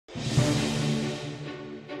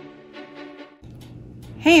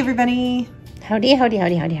Hey everybody! Howdy, howdy,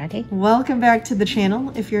 howdy, howdy, howdy. Welcome back to the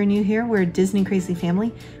channel. If you're new here, we're a Disney Crazy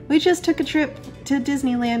family. We just took a trip to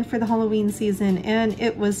Disneyland for the Halloween season and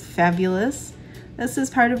it was fabulous. This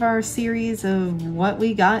is part of our series of what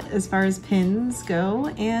we got as far as pins go,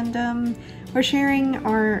 and we're sharing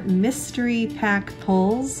our mystery pack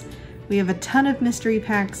pulls. We have a ton of mystery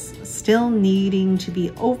packs still needing to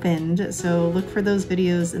be opened, so look for those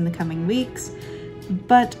videos in the coming weeks.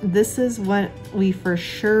 But this is what we for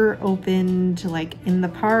sure opened, like in the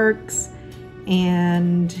parks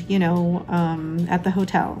and, you know, at the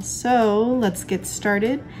hotel. So let's get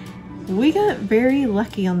started. We got very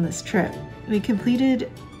lucky on this trip. We completed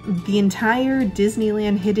the entire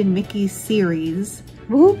Disneyland Hidden Mickey series,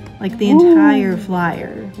 like the entire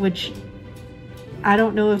flyer, which I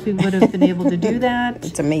don't know if we would have been able to do that.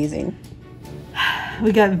 It's amazing.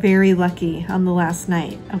 We got very lucky on the last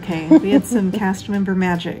night. Okay, we had some cast member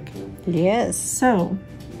magic. Yes. So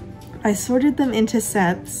I sorted them into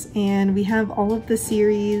sets and we have all of the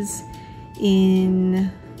series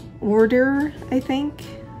in order, I think,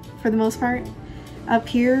 for the most part. Up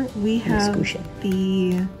here we have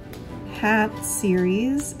the hat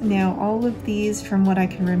series. Now all of these, from what I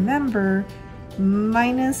can remember,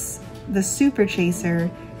 minus the Super Chaser,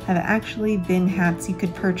 have actually been hats you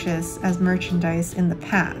could purchase as merchandise in the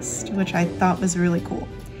past, which I thought was really cool.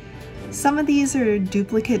 Some of these are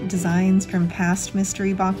duplicate designs from past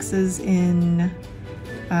mystery boxes in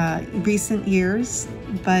recent years,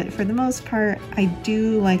 but for the most part, I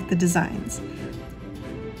do like the designs.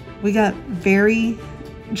 We got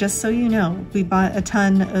just so you know, we bought a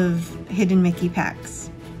ton of Hidden Mickey packs.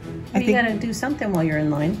 I think you gotta do something while you're in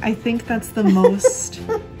line. I think that's the most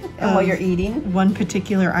and while you're eating. One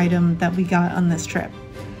particular item that we got on this trip.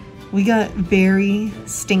 We got very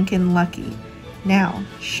stinking lucky. Now,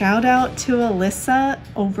 shout out to Alyssa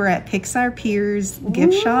over at Pixar Piers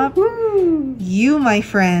Gift Shop. You, my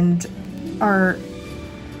friend, are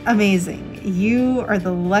amazing. You are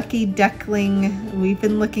the lucky duckling we've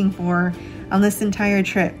been looking for on this entire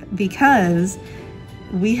trip, because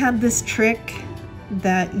we had this trick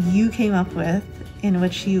that you came up with in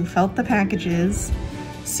which you felt the packages.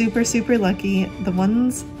 Super, super lucky. The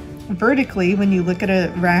ones vertically, when you look at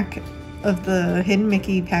a rack of the Hidden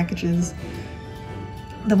Mickey packages,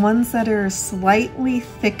 the ones that are slightly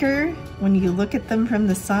thicker, when you look at them from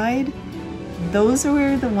the side, those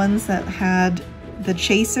were the ones that had the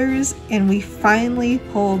chasers, and we finally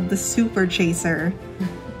pulled the Super Chaser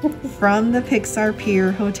from the Pixar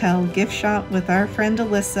Pier Hotel gift shop with our friend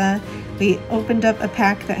Alyssa. We opened up a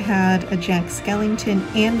pack that had a Jack Skellington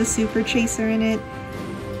and the Super Chaser in it.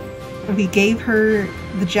 We gave her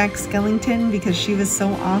the Jack Skellington because she was so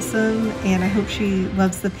awesome, and I hope she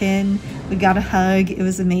loves the pin. We got a hug. It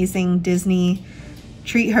was amazing. Disney,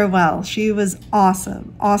 treat her well. She was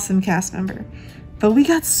awesome. Awesome cast member. But we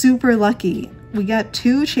got super lucky. We got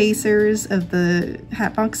 2 chasers of the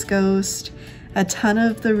Hatbox Ghost, a ton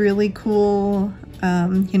of the really cool,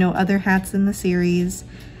 you know, other hats in the series.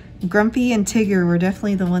 Grumpy and Tigger were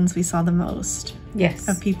definitely the ones we saw the most. Yes.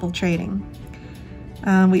 Of people trading.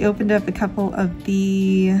 We opened up a couple of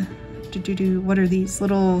the, what are these?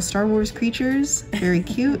 Little Star Wars creatures. Very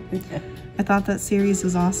cute. I thought that series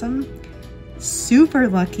was awesome. Super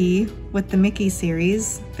lucky with the Mickey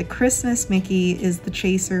series. The Christmas Mickey is the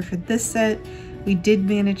chaser for this set. We did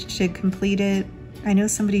manage to complete it. I know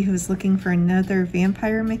somebody who was looking for another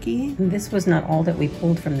Vampire Mickey. This was not all that we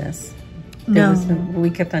pulled from this. No. We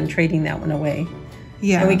kept on trading that one away.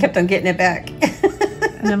 Yeah. And we kept on getting it back.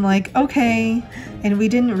 And I'm like, okay. And we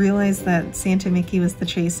didn't realize that Santa Mickey was the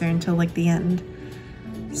chaser until like the end.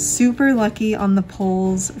 Super lucky on the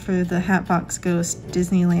pulls for the Hatbox Ghost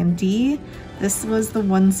Disneyland D. This was the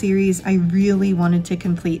one series I really wanted to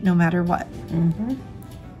complete no matter what.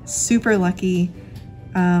 Super lucky.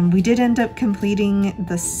 We did end up completing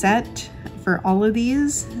the set for all of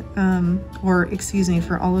these, or excuse me,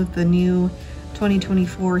 for all of the new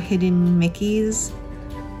 2024 Hidden Mickeys.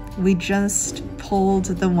 We just pulled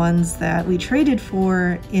the ones that we traded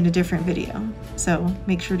for in a different video, so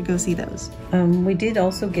make sure to go see those. We did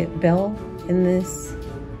also get Belle in this,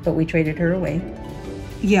 but we traded her away.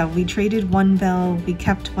 Yeah, we traded one Belle, we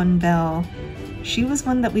kept one Belle. She was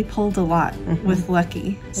one that we pulled a lot with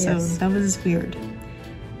Lucky, so that was weird.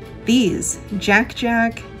 These, Jack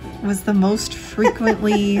Jack was the most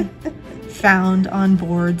frequently found on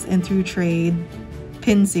boards and through trade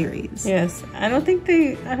pin series. Yes, I don't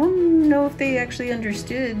know if they actually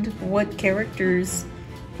understood what characters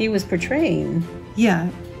he was portraying. Yeah,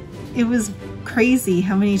 it was crazy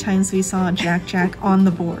how many times we saw Jack Jack on the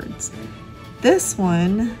boards. This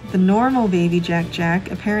one, the normal baby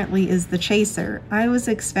Jack, apparently is the chaser. I was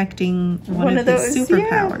expecting one of his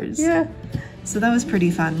superpowers. Yeah. So that was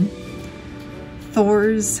pretty fun.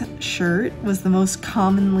 Thor's shirt was the most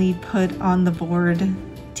commonly put on the board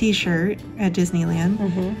t-shirt at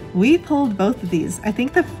Disneyland. We pulled both of these. I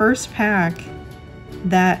think the first pack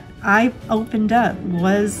that I opened up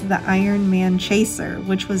was the Iron Man chaser,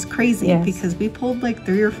 which was crazy because we pulled like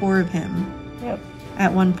 3 or 4 of him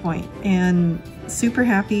at one point, and super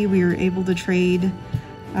happy we were able to trade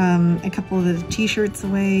a couple of the t-shirts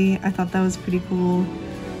away. I thought that was pretty cool.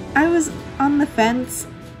 I was on the fence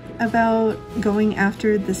about going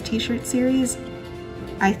after this t-shirt series.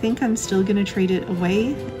 I think I'm still gonna trade it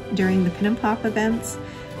away during the PinandPop events.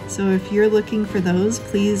 So if you're looking for those,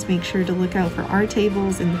 please make sure to look out for our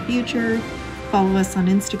tables in the future. Follow us on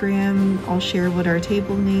Instagram. I'll share what our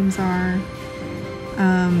table names are.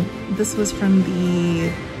 This was from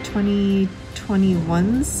the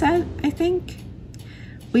 2021 set, I think.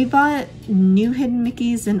 We bought new Hidden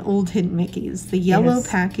Mickeys and old Hidden Mickeys. The yellow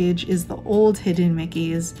package is the old Hidden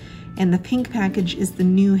Mickeys, and the pink package is the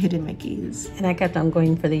new Hidden Mickeys. And I kept on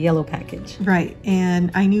going for the yellow package. Right,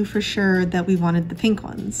 and I knew for sure that we wanted the pink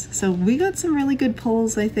ones. So we got some really good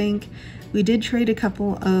pulls, I think. We did trade a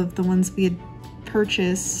couple of the ones we had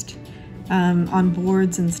purchased on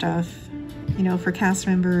boards and stuff, you know, for cast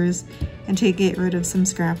members, and to get rid of some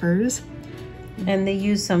scrappers. And they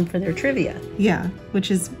used some for their trivia. Yeah, which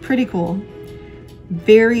is pretty cool.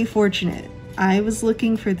 Very fortunate. I was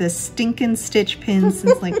looking for this stinking Stitch pin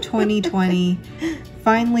since like 2020.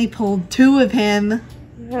 Finally pulled 2 of him.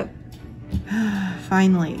 Yep.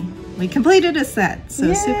 Finally. We completed a set,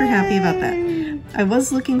 so super happy about that. I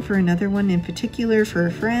was looking for another one in particular for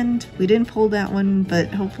a friend. We didn't pull that one, but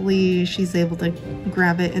hopefully she's able to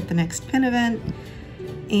grab it at the next pin event.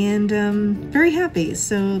 And very happy.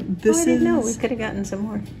 So this is... I didn't know. We could have gotten some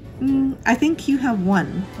more. I think you have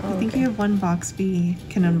one. Oh, I think you have one box we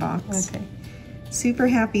can unbox. Okay. Super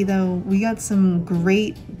happy though. We got some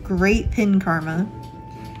great pin karma.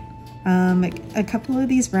 A couple of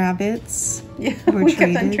these rabbits were we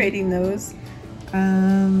traded. kept on trading those.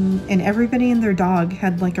 And everybody and their dog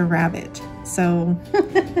had like a rabbit. So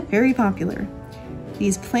very popular.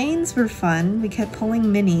 These planes were fun. We kept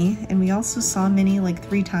pulling Minnie, and we also saw Minnie like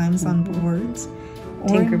 3 times on boards.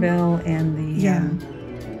 Tinkerbell and the,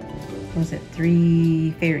 what was it, 3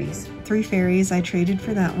 fairies. 3 fairies, I traded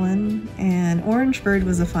for that one. And Orange Bird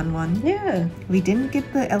was a fun one. Yeah. We didn't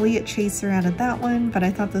get the Elliot Chaser out of that one, but I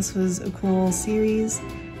thought this was a cool series.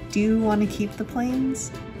 Do you want to keep the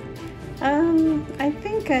planes? I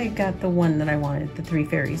think I got the one that I wanted, the 3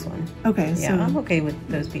 fairies one. Okay, yeah, so I'm okay with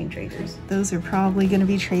those being traders. Those are probably going to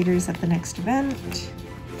be traders at the next event.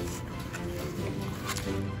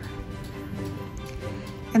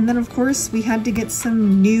 And then of course we had to get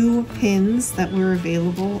some new pins that were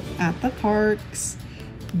available at the parks.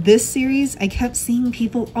 This series I kept seeing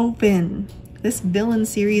people open. This villain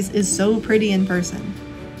series is so pretty in person.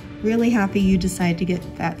 Really happy you decided to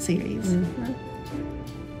get that series.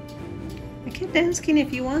 I kept asking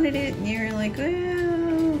if you wanted it, and you're like,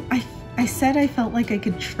 well... I said I felt like I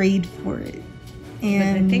could trade for it.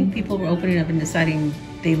 And but I think people were opening up and deciding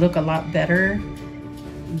they look a lot better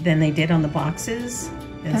than they did on the boxes.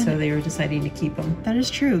 And so they were deciding to keep them. That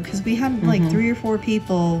is true, because we had like 3 or 4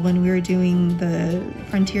 people when we were doing the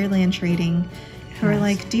Frontierland trading who were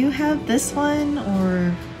like, do you have this one?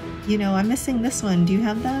 Or, you know, I'm missing this one. Do you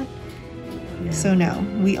have that? Yeah. So no,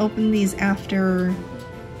 we opened these after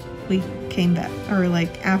we came back, or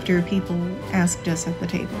like after people asked us at the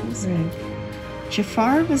tables. Right.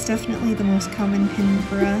 Jafar was definitely the most common pin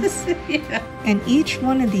for us. Yeah. And each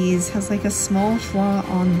one of these has like a small flaw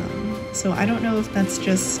on them. So I don't know if that's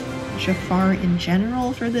just Jafar in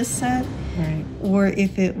general for this set, right, or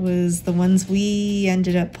if it was the ones we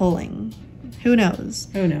ended up pulling. Who knows?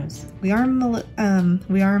 Who knows? We are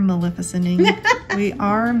Maleficenting. We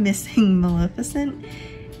are missing Maleficent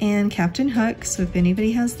and Captain Hook. So if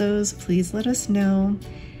anybody has those, please let us know.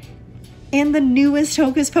 And the newest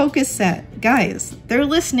Hocus Pocus set. Guys, they're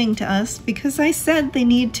listening to us because I said they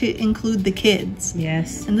need to include the kids.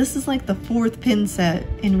 Yes. And this is like the 4th pin set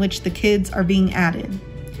in which the kids are being added.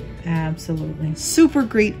 Absolutely. Super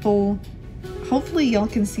grateful. Hopefully y'all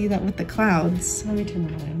can see that with the clouds. Let me turn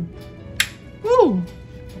the light on. Woo!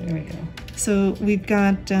 There we go. So we've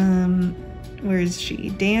got, where is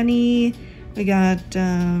she? Danny. We got,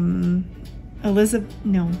 Elizabeth.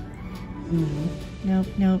 No. Nope,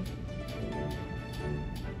 nope.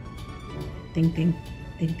 Ding, ding,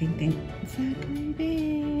 ding, ding, ding. Zachary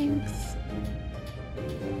Banks.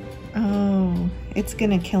 Oh, it's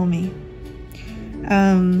gonna kill me.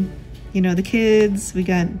 you know, the kids. We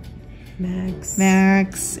got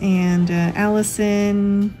Max and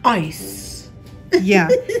Allison. Ice. Yeah,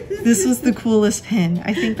 this was the coolest pin.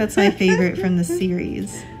 I think that's my favorite from the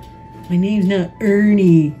series. My name's not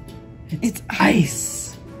Ernie. It's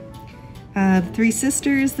Ice. The Three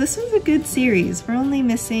Sisters. This was a good series. We're only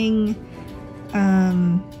missing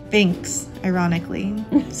Binks, ironically.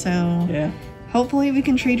 So yeah. Hopefully we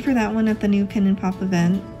can trade for that one at the new Pin and Pop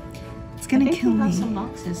event. It's gonna kill me. We have some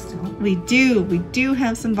boxes still. We do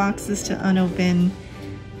have some boxes to unopen.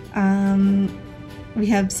 We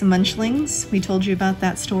have some Munchlings. We told you about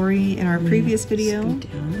that story in our previous video.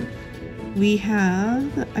 We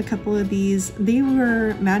have a couple of these. They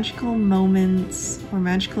were magical moments or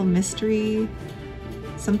magical mystery,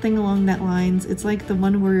 something along that lines. It's like the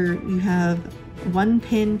one where you have one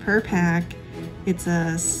pin per pack. It's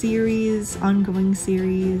a series, ongoing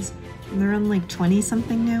series. And they're on like 20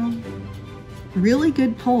 something now. Really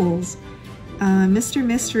good polls. Mr.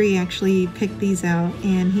 Mystery actually picked these out,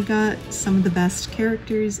 and he got some of the best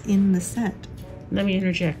characters in the set. Let me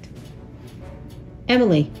interject.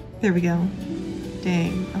 Emily. There we go.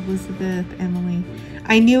 Dang, Elizabeth, Emily.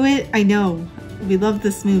 I knew it. I know. We love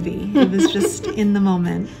this movie. It was just in the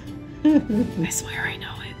moment. I swear I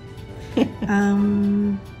know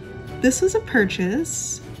it. This was a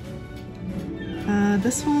purchase.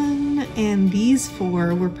 This one and these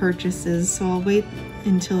four were purchases, so I'll wait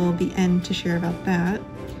until the end to share about that.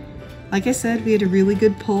 Like I said, we had a really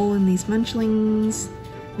good pull in these Munchlings.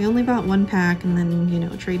 We only bought one pack and then, you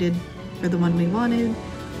know, traded for the one we wanted.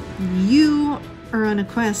 You are on a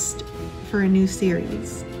quest for a new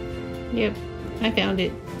series. Yep, I found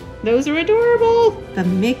it. Those are adorable! The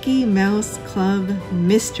Mickey Mouse Club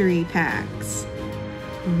Mystery Packs.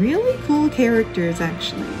 Really cool characters,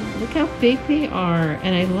 actually. Look how big they are,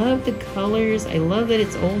 and I love the colors. I love that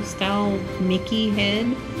it's old style Mickey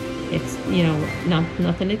head. It's, you know,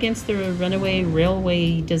 nothing against the Runaway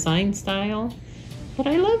Railway design style, but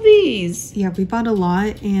I love these. Yeah, we bought a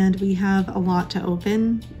lot, and we have a lot to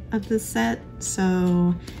open of this set,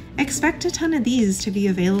 so expect a ton of these to be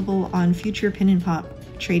available on future Pin and Pop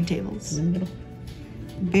trade tables. In the middle.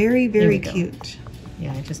 Very, very cute.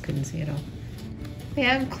 Yeah, I just couldn't see it all. We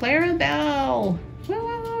have Clarabelle.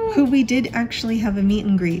 Woo! Who we did actually have a meet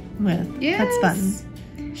and greet with. Yes. That's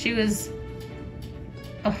fun. She was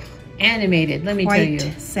animated, let me Quite tell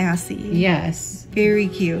you. Sassy. Yes. Very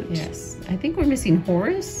cute. Yes. I think we're missing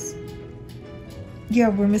Horace. Yeah,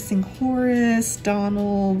 we're missing Horace,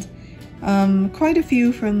 Donald, quite a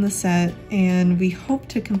few from the set, and we hope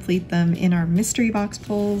to complete them in our mystery box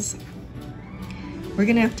pulls. We're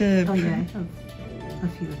gonna have to... Oh yeah, a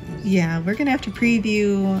few of those. Yeah, we're gonna have to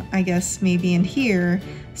preview, I guess, maybe in here,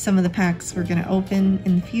 some of the packs we're gonna open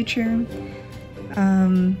in the future.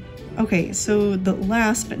 Okay, so the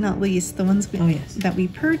last but not least, the ones that we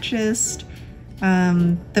purchased,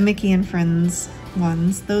 the Mickey and Friends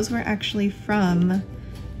ones, those were actually from,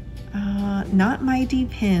 not My D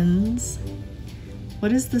Pins.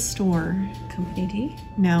 What is the store? Company D?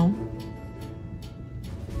 No.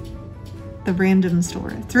 The random store.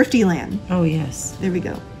 Thriftyland. Oh, yes. There we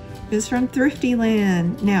go. It was from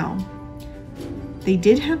Thriftyland. Now, they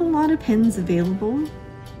did have a lot of pins available.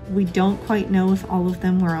 We don't quite know if all of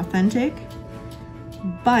them were authentic,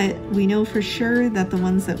 but we know for sure that the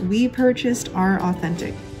ones that we purchased are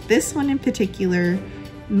authentic. This one in particular,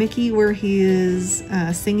 Mickey where he is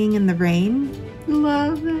singing in the rain.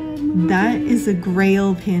 Love that movie. That is a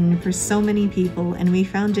grail pin for so many people, and we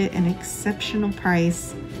found it an exceptional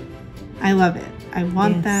price. I love it. I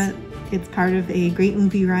want that. It's part of a Great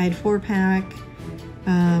Movie Ride 4-pack.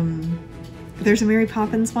 There's a Mary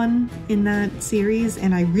Poppins one in that series,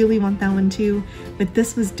 and I really want that one too, but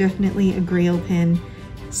this was definitely a grail pin.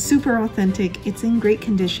 Super authentic. It's in great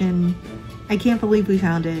condition. I can't believe we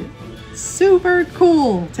found it. Super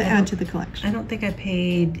cool to add to the collection. I don't think I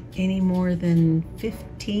paid any more than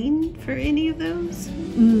 $15 for any of those.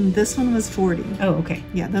 This one was $40. Oh, okay.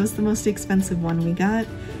 Yeah, that was the most expensive one we got,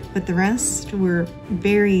 but the rest were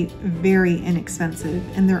very, very inexpensive,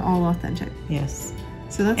 and they're all authentic. Yes.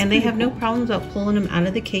 So that's and they have no problems about pulling them out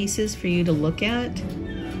of the cases for you to look at,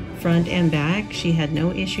 front and back. She had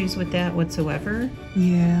no issues with that whatsoever.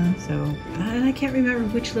 Yeah. So, I can't remember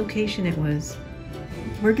which location it was.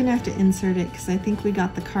 We're gonna have to insert it because I think we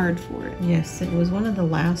got the card for it. Yes, it was one of the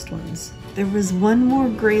last ones. There was one more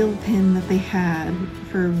grail pin that they had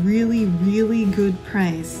for a really, really good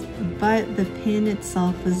price, but the pin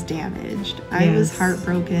itself was damaged. Yes. I was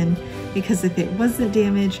heartbroken because if it wasn't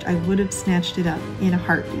damaged, I would have snatched it up in a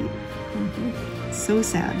heartbeat. So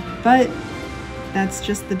sad. But that's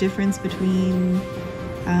just the difference between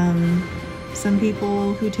Some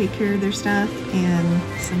people who take care of their stuff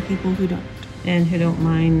and some people who don't. And who don't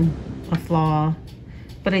mind a flaw.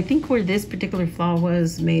 But I think where this particular flaw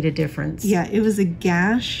was made a difference. Yeah, it was a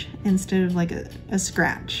gash instead of like a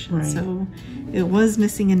scratch. Right. So it was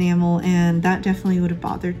missing enamel, and that definitely would have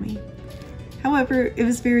bothered me. However, it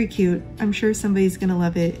was very cute. I'm sure somebody's gonna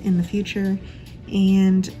love it in the future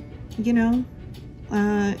and, you know,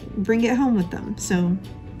 bring it home with them. So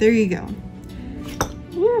there you go.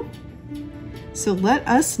 Woo. So let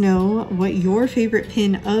us know what your favorite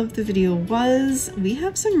pin of the video was. We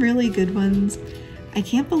have some really good ones. I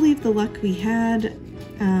can't believe the luck we had.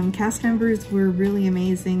 Cast members were really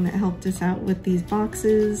amazing that helped us out with these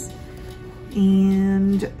boxes.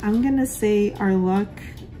 And I'm gonna say our luck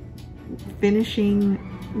finishing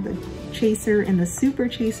the chaser and the super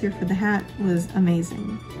chaser for the hat was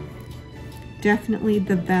amazing. Definitely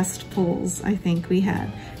the best pulls I think we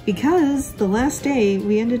had, because the last day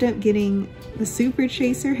we ended up getting the super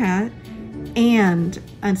chaser hat and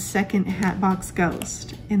a second Hatbox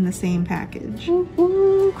Ghost in the same package.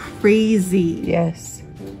 Crazy. Yes.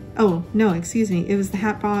 Oh, no, excuse me. It was the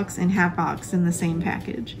Hatbox and Hatbox in the same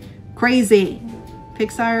package. Crazy.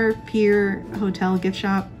 Pixar Pier Hotel gift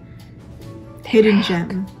shop. Hidden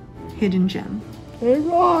gem. Hidden gem. They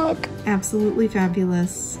rock. Absolutely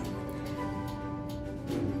fabulous.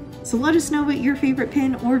 So let us know what your favorite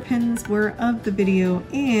pin or pins were of the video,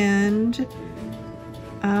 and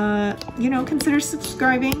you know, consider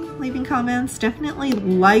subscribing, leaving comments. Definitely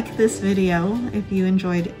like this video if you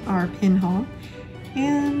enjoyed our pin haul,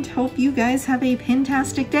 and hope you guys have a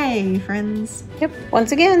pintastic day, friends. Yep.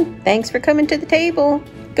 Once again, thanks for coming to the table.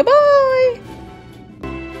 Goodbye.